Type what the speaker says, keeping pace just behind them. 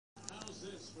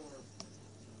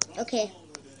Okay,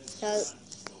 so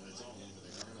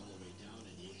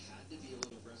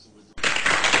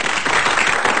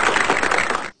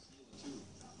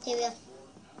tavia.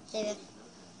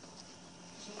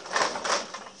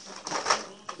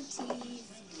 Oopsies.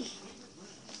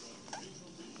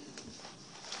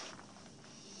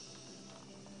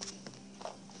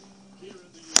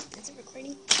 Is it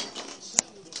recording?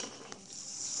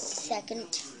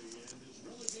 Second.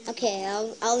 Okay,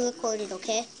 I'll record it,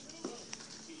 okay?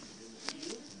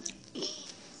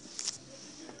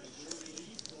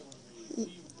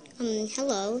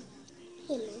 Hello.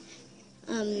 Hello.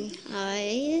 Hi.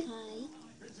 Hi.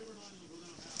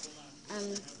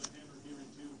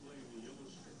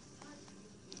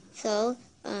 So,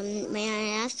 may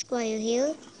I ask why you're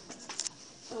here?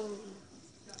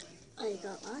 I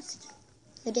got lost.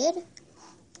 You did?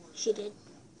 She did.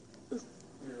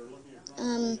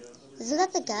 Isn't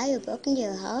that the guy who broke into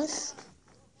your house?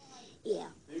 Yeah.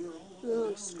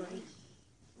 Oh, sorry.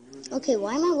 Okay,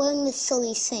 why am I wearing this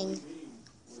silly thing?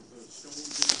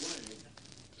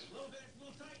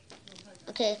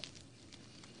 Okay.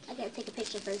 I gotta take a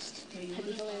picture first. That'd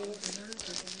be hilarious.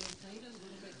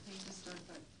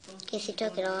 Okay, she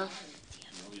took it off.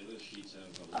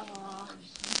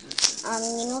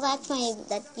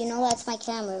 You know that's my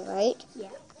camera, right?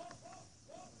 Yeah.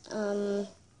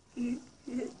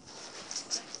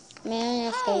 May I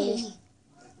ask you?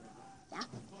 Yeah.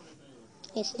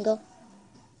 Hey, single.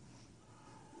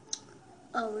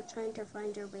 Oh, we're trying to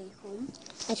find our way home.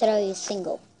 I said, are you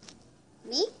single?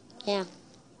 Me? Yeah.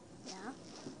 Yeah.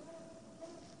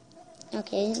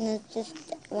 Okay, no, just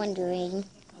wondering.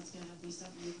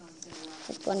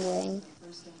 Just wondering.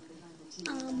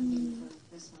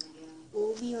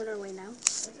 We'll be on our way now.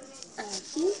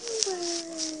 Do you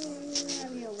know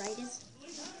where your right is?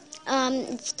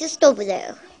 It's just over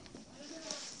there.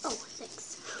 Oh,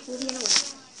 thanks. We'll be on our way.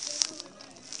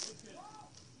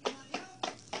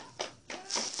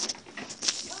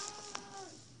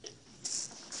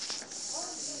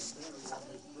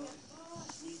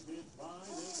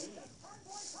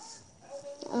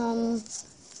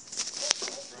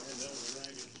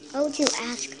 How would you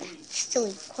ask that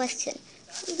silly question?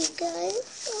 You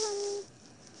guys,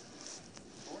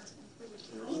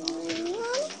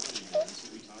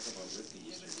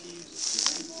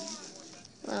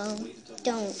 well,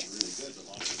 don't.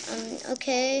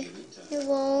 Okay, you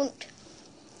won't.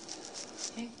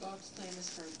 Hank Bob's plan is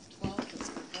for 12, but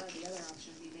for her, the other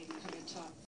option would be maybe come in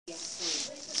top.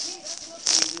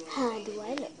 How do I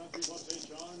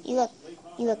look?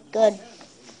 You look good.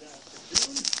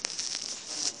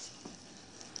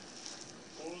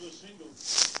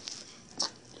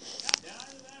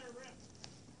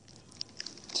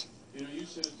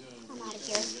 I'm out of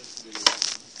here.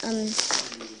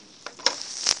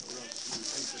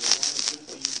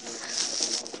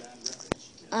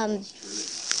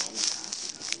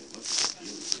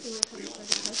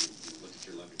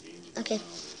 Okay.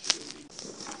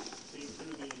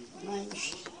 Mine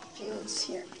feels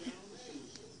here.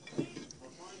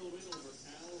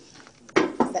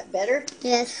 Is that better?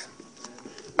 Yes.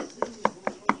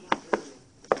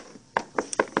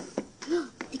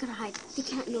 They gotta hide. They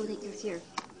can't know that you're here.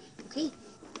 Okay.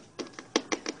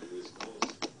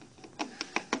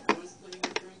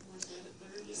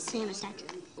 Sam is that.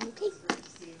 Okay.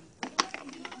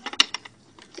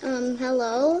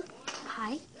 Hello?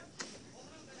 Hi.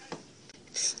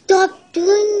 Stop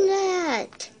doing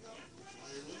that!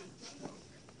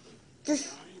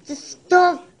 Just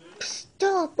stop,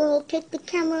 or I'll take the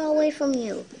camera away from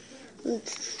you. I'm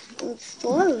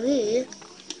sorry.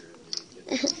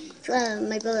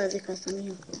 My brother's across on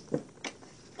you.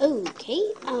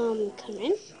 Okay, come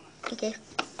in. Okay.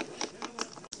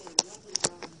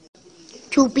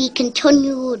 To be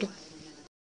continued.